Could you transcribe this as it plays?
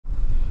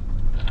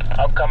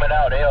I'm coming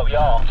out to help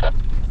y'all.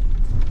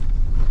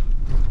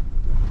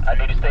 I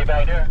need to stay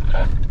back there?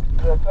 Yeah,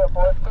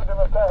 10-4, it's 2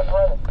 different paths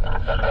running.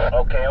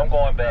 Okay, I'm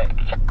going back.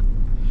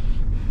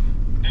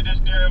 Did this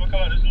deer ever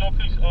come out this little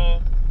piece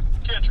of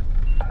catcher?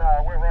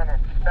 Nah, we're running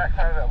back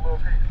side of that little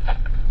piece.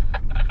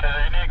 Okay,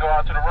 you need to go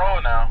out to the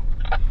road now.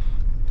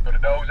 So the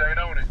dogs ain't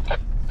on it.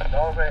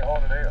 Dogs ain't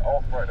on it, they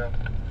off right now.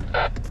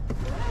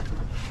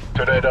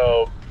 So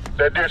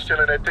that deer still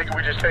in that thicket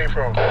we just came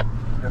from?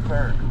 Yes,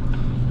 sir.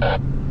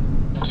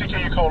 See,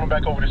 can you call them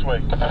back over this way?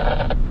 Yeah,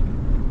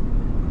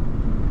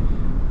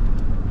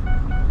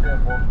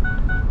 boy.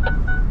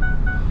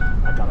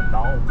 I got a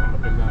dog coming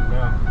up in there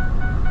now.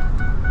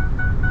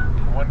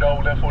 One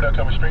dog left over there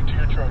coming straight to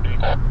your truck, D.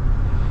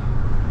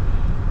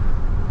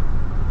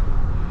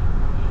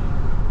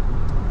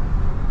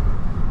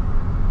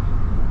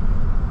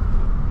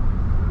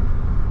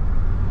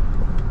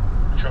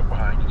 Truck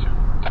behind you, too.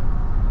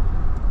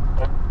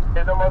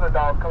 There's them other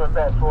dogs coming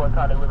back towards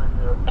how they really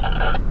feel.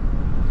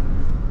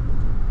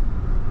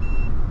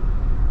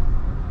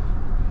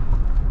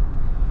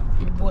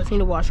 The boys need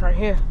to watch right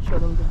here. Show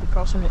them to be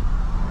crossing it.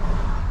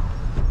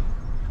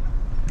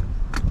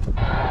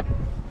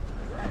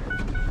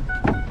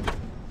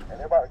 And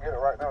they're about to get it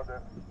right now,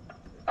 then.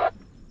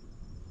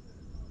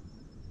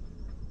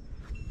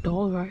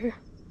 Dog right here.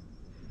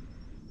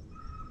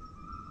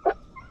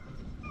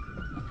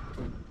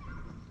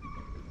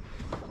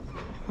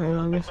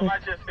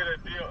 Somebody just hit a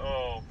deer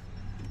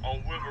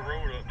on Wilbur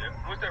Road up there.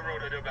 What's that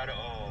road up there by the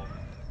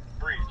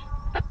bridge?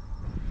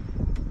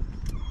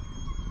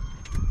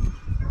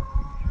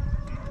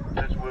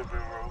 That's Wilbur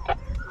Road.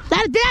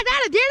 That a deer.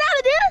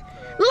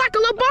 Look like a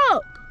little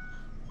buck.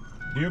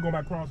 Deer go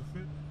back across the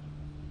fence?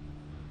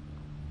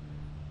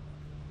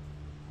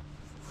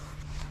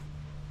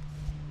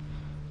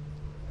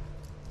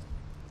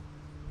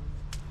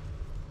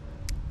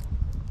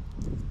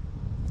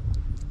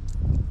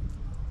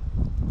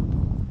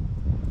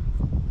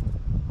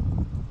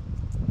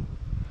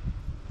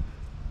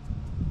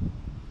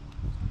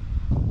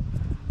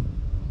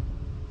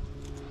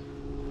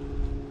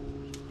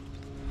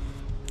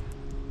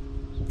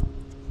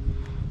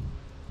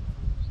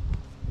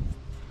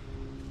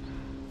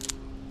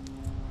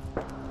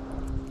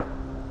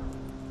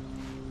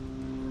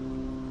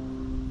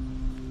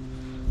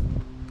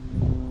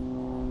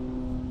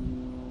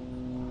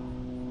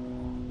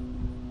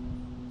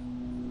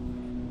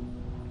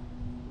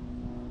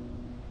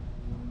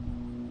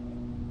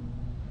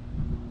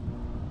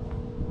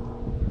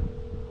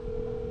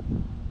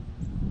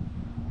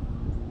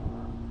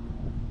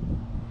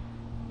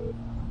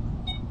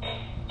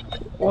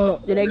 Well,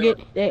 did they get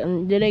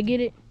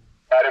it?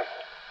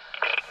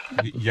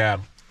 Yeah.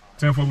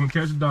 10-4 gonna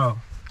catch the dog.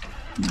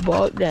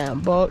 Bulk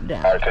down. Alright,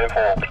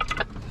 10-4.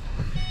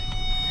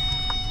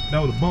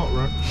 That was a buck,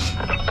 right?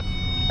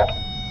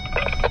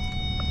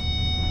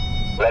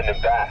 Letting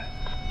him die.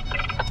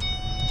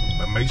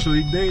 But make sure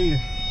he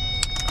dead.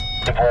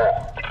 10-4.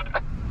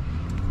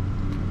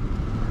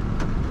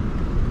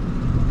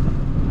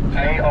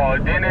 Hey,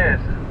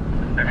 Dennis,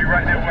 if you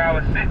right there where I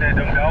was sitting at,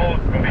 them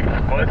dogs gonna be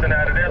busting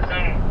out of there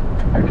soon.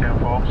 Hey,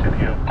 10-4, sit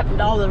here. The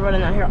dog was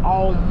running out here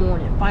all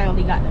morning.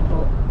 Finally got that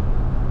dog.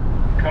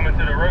 Coming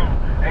to the road.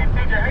 Hey,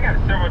 TJ, I got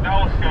several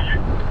dogs for you.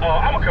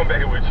 I'm gonna come back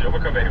here with you.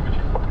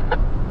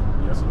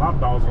 Yeah, there's a lot of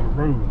dogs on the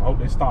road. I hope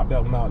they stop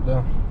that one out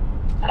there.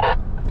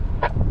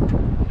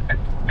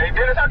 Hey,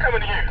 Dennis, I'm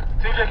coming to you.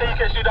 TJ, can you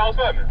catch these dogs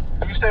for me?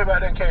 You stay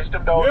back there and catch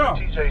them dogs Yeah.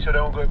 with TJ so they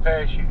don't go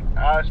past you.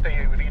 I'll stay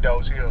here with these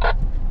dogs here.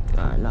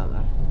 Alright, no,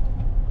 man.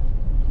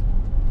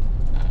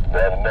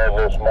 There's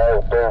another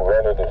small dog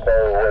running the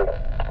same way.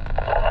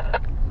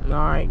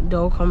 Alright,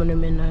 dog coming to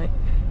midnight.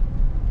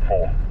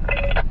 4.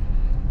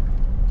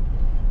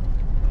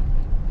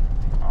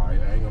 Alright,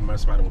 I ain't gonna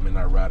mess about it with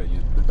Midnight Rider.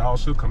 The dog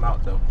should come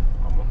out though.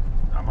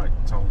 I might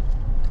tell him.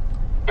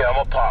 Yeah, I'm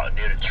gonna park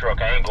near the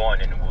truck. I ain't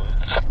going in the woods.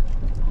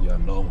 Yeah, I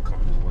know I'm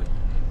coming this way.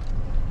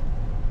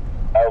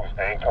 Oh,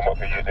 they ain't come up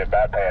here using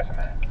bypassing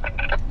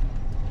that.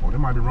 Oh, they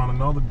might be running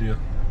another deer.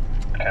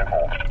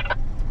 10-4.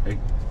 Hey,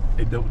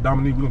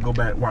 Dominique, we're gonna go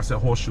back and watch that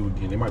horseshoe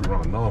again. They might be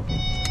running another one.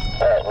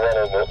 Pack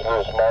running this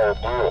little small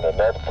deer and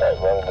another pack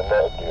running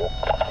another deer.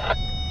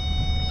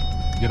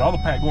 Yeah, the other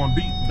pack going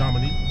deep,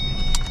 Dominique.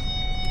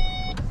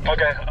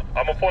 Okay,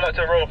 I'm gonna pull out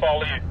to the road and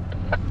follow you.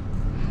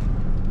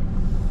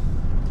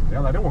 Yeah,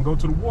 like they wanna go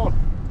to the water.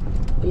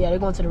 Yeah, they're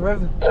going to the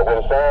river. Over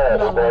the side,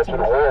 they're going to the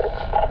water.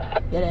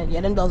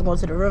 Yeah, them dogs going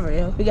to the river,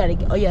 yeah. We gotta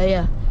get, oh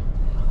yeah.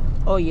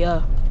 Oh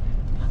yeah.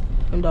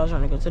 Them dogs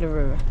trying to go to the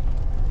river.